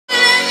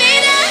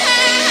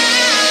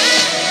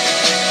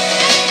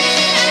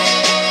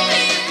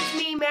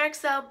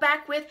now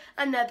back with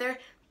another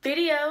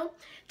video.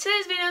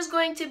 Today's video is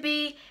going to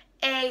be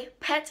a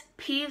pet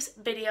peeves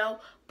video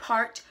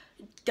part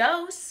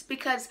dos,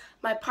 because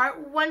my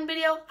part 1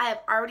 video, I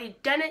have already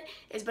done it.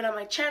 It's been on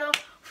my channel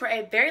for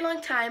a very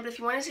long time, but if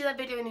you want to see that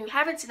video and you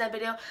haven't seen that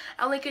video,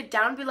 I'll link it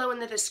down below in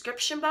the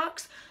description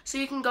box so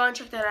you can go and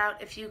check that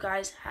out if you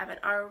guys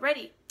haven't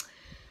already.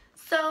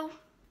 So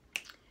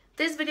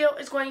this video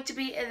is going to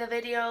be the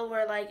video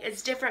where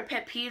it's different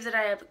pet peeves that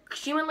I have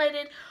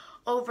accumulated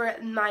over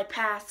my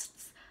past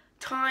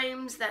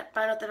times that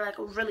found out that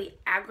really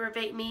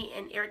aggravate me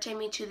and irritate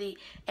me to the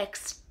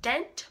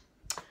extent.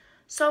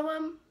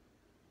 So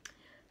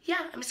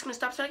yeah, I'm just gonna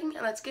stop talking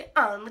and let's get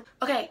on.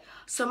 Okay,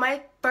 so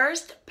my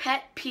first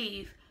pet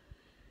peeve.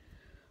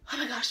 Oh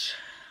my gosh.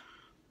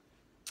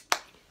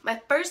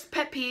 My first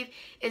pet peeve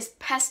is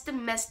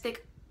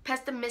pessimistic. I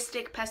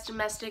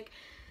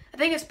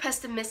think it's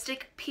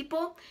pessimistic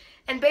people.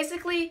 And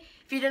basically,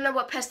 if you don't know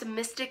what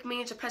pessimistic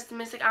means or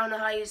pessimistic, I don't know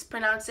how you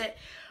pronounce it,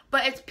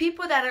 but it's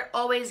people that are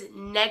always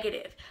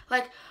negative.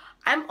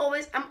 I'm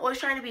always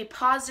trying to be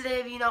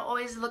positive, you know,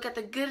 always look at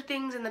the good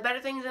things and the better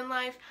things in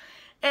life.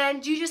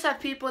 And you just have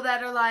people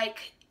that are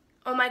like,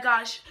 oh my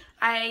gosh,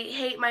 I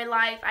hate my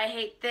life, I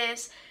hate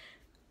this.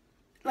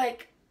 I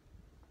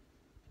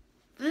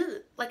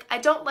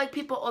don't like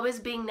people always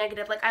being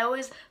negative. I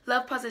always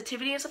love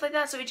positivity and stuff like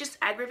that, so it just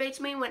aggravates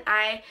me when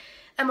I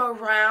am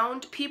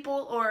around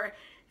people or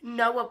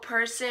know a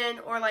person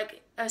or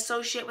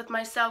associate with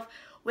myself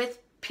with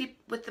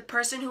the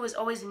person who is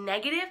always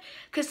negative,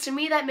 because to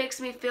me that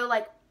makes me feel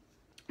like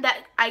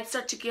that I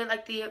start to get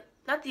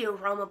not the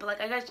aroma, but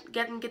I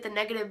get the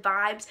negative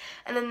vibes,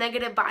 and the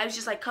negative vibes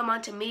just come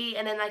onto me,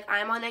 and then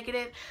I'm all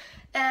negative,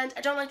 and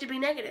I don't like to be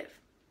negative.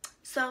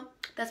 So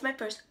that's my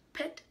first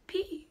pet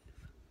peeve.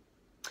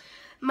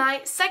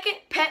 My second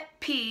pet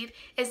peeve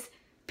is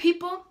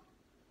people.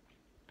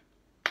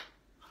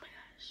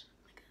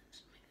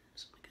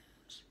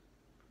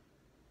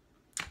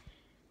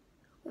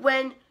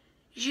 When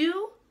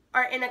you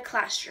are in a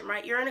classroom,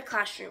 right? You're in a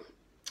classroom.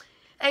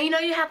 And you know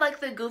you have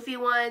the goofy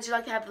ones, you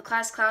like to have the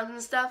class clowns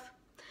and stuff.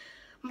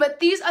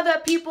 But these are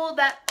the people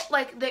that,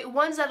 the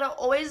ones that are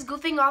always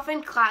goofing off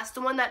in class,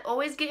 the one that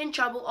always get in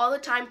trouble all the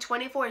time,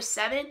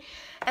 24/7,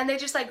 and they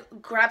just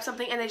grab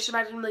something and they just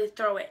randomly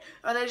throw it.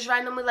 Or they just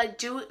randomly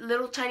do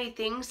little tiny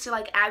things to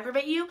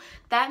aggravate you.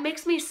 That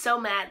makes me so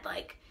mad.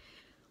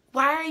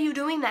 Why are you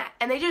doing that?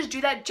 And they just do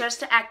that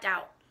just to act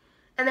out.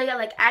 And they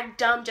act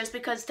dumb just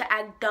because to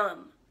act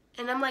dumb.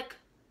 And I'm like,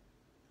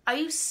 are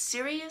you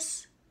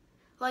serious?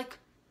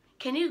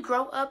 Can you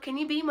grow up? Can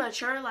you be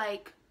mature?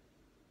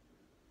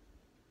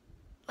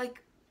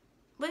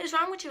 What is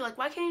wrong with you?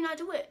 Why can you not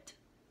do it?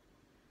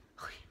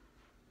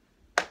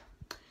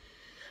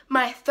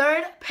 My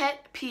third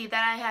pet peeve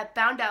that I have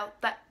found out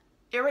that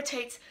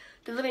irritates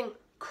the living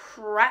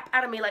crap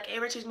out of me,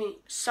 irritates me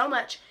so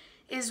much,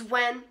 is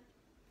when,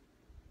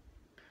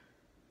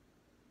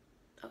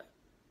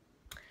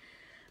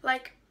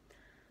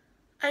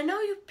 I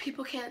know you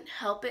people can't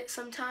help it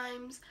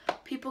sometimes.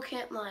 People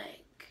can't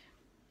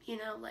you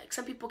know,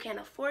 some people can't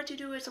afford to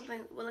do it,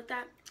 something like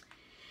that.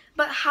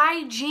 But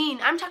hygiene,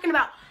 I'm talking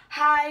about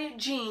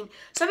hygiene.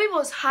 Some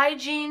people's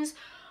hygienes,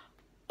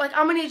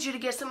 I'm gonna need you to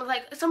get some of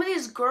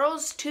these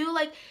girls too,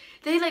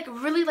 they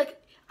really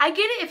I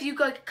get it if you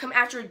come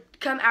out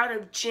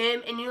of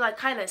gym and you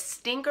kind of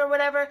stink or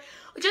whatever.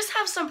 Just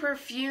have some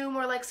perfume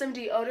or some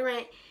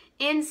deodorant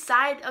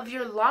inside of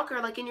your locker,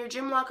 in your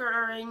gym locker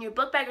or in your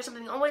book bag or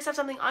something. Always have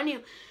something on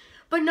you.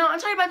 But no, I'm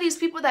talking about these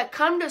people that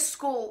come to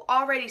school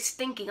already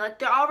stinking,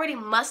 they're already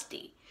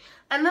musty.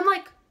 And I'm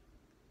are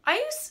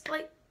you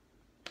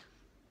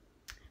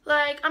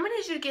I'm gonna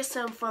need you to get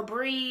some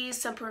Febreze,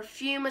 some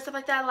perfume and stuff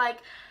like that.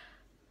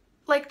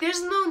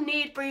 There's no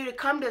need for you to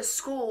come to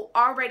school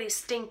already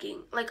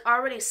stinking,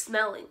 already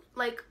smelling.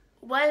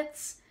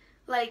 What's,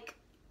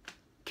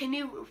 can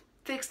you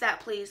fix that,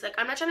 please?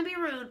 I'm not trying to be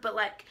rude, but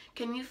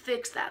can you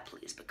fix that,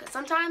 please? Because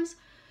sometimes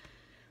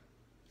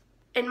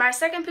in my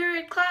second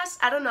period class,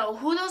 I don't know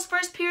who those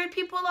first period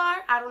people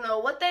are. I don't know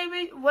what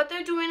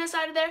they're doing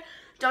inside of there.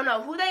 Don't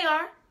know who they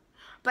are.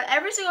 But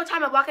every single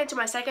time I walk into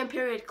my second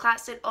period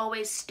class, it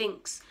always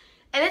stinks.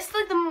 And it's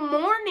the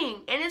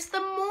morning. And it's the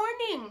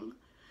morning.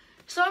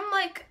 So I'm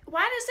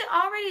why does it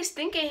already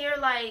stink in here?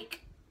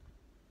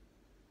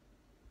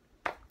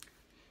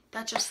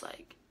 That just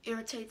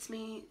irritates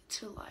me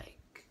to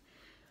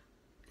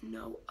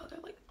no other.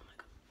 Oh my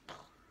God.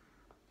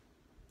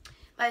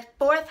 My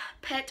fourth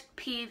pet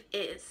peeve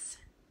is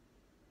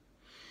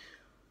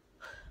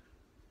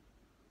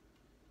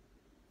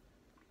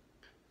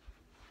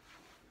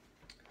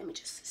let me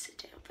just sit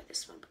down for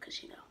this one,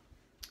 because you know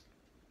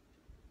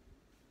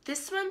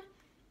this one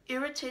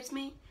irritates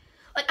me.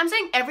 I'm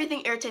saying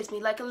everything irritates me.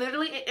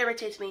 Literally it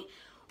irritates me.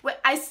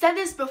 I said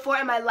this before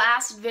in my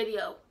last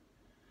video,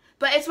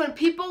 but it's when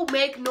people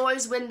make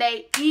noise when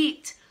they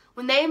eat.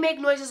 When they make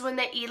noises when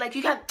they eat,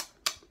 you got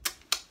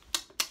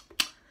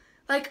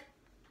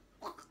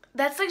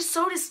that's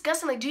so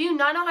disgusting. Do you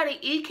not know how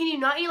to eat? Can you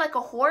not eat like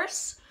a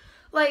horse?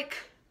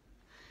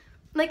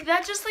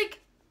 That just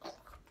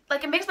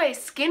like, it makes my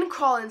skin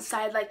crawl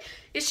inside. Like,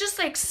 it's just,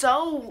 like,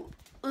 so,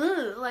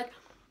 ugh. Like,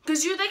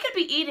 because they could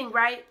be eating,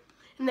 right?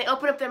 And they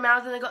open up their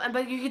mouth and they go,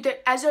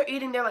 but as they're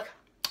eating, they're like,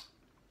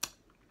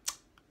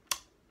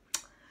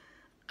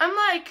 I'm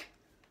like,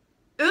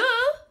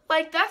 ugh.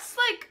 Like, that's,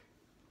 like,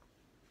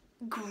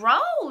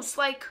 gross.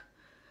 Like,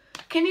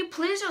 can you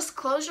please just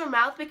close your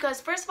mouth? Because,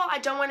 first of all, I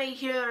don't want to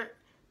hear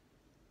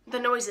the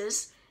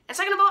noises. And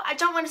second of all, I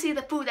don't want to see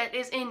the food that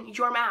is in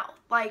your mouth.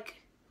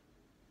 Like,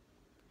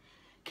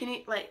 can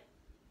you, like...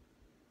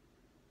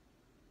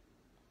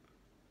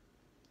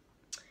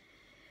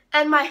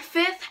 And my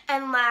fifth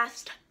and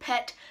last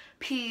pet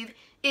peeve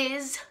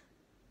is...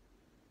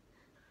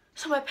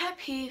 So my pet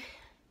peeve,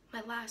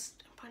 my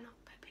last and final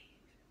pet peeve.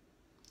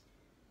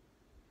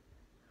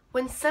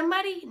 When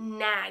somebody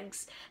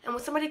nags and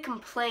when somebody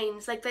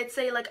complains, like they'd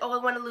say like, oh,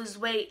 I want to lose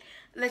weight,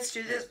 let's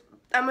do this,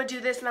 I'm going to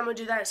do this and I'm going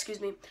to do that, excuse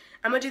me.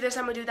 I'm going to do this,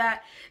 I'm going to do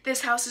that,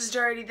 this house is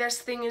dirty, this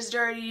thing is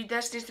dirty,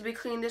 this needs to be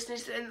clean, this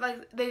needs to, and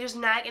like they just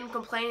nag and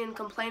complain and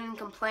complain and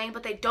complain,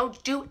 but they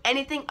don't do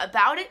anything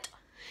about it.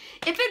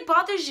 If it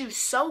bothers you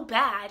so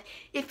bad,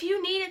 if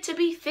you need it to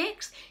be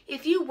fixed,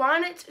 if you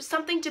want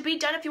something to be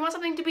done, if you want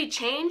something to be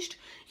changed,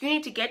 you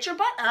need to get your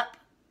butt up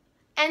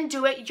and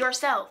do it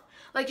yourself.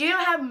 Like, you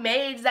don't have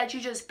maids that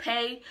you just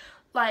pay,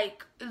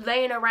 like,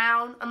 laying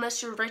around,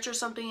 unless you're rich or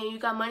something and you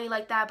got money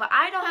like that. But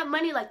I don't have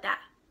money like that.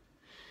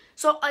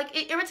 So, like,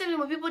 it irritates me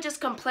when people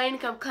just complain,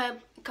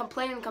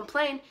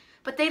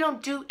 but they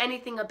don't do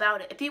anything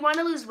about it. If you want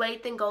to lose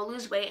weight, then go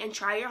lose weight and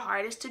try your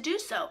hardest to do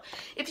so.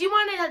 If you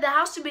want the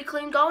house to be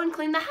clean, go and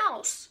clean the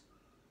house.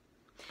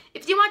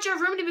 If you want your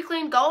room to be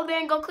clean, go there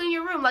and go clean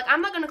your room. Like,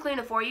 I'm not going to clean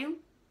it for you.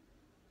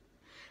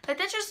 Like,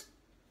 that's just,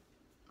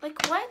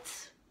 like,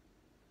 what?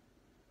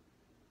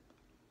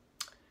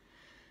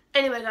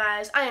 Anyway,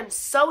 guys, I am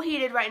so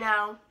heated right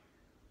now.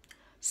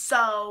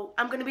 So,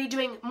 I'm going to be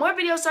doing more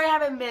videos. Sorry I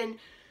haven't been,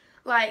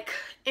 like,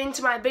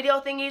 into my video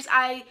thingies.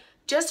 I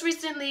just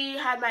recently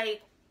had my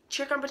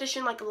cheer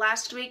competition, like,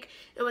 last week.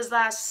 It was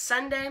last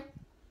Sunday.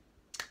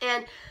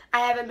 And I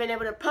haven't been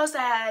able to post.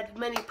 I had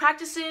many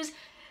practices.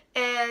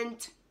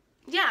 And,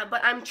 yeah,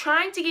 but I'm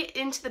trying to get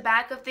into the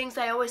back of things.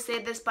 I always say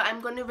this, but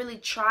I'm going to really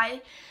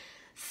try.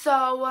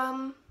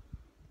 So,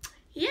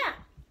 yeah.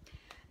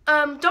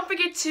 Don't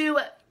forget to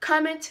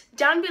comment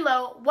down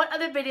below what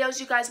other videos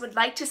you guys would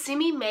like to see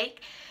me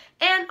make.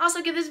 And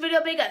also give this video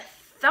a big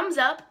thumbs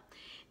up.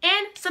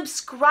 And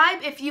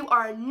subscribe if you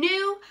are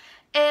new.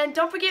 And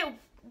don't forget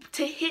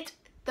to hit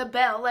the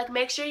bell. Like,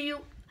 make sure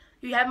you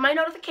have my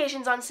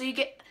notifications on so you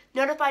get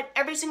notified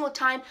every single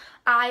time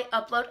I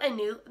upload a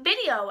new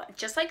video.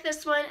 Just like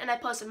this one. And I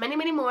post many,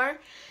 many more.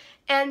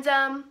 And,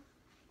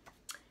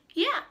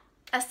 yeah.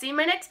 I'll see you in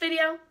my next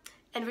video.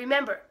 And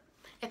remember,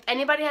 if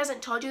anybody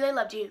hasn't told you they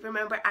loved you,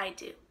 remember I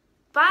do.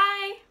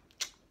 Bye!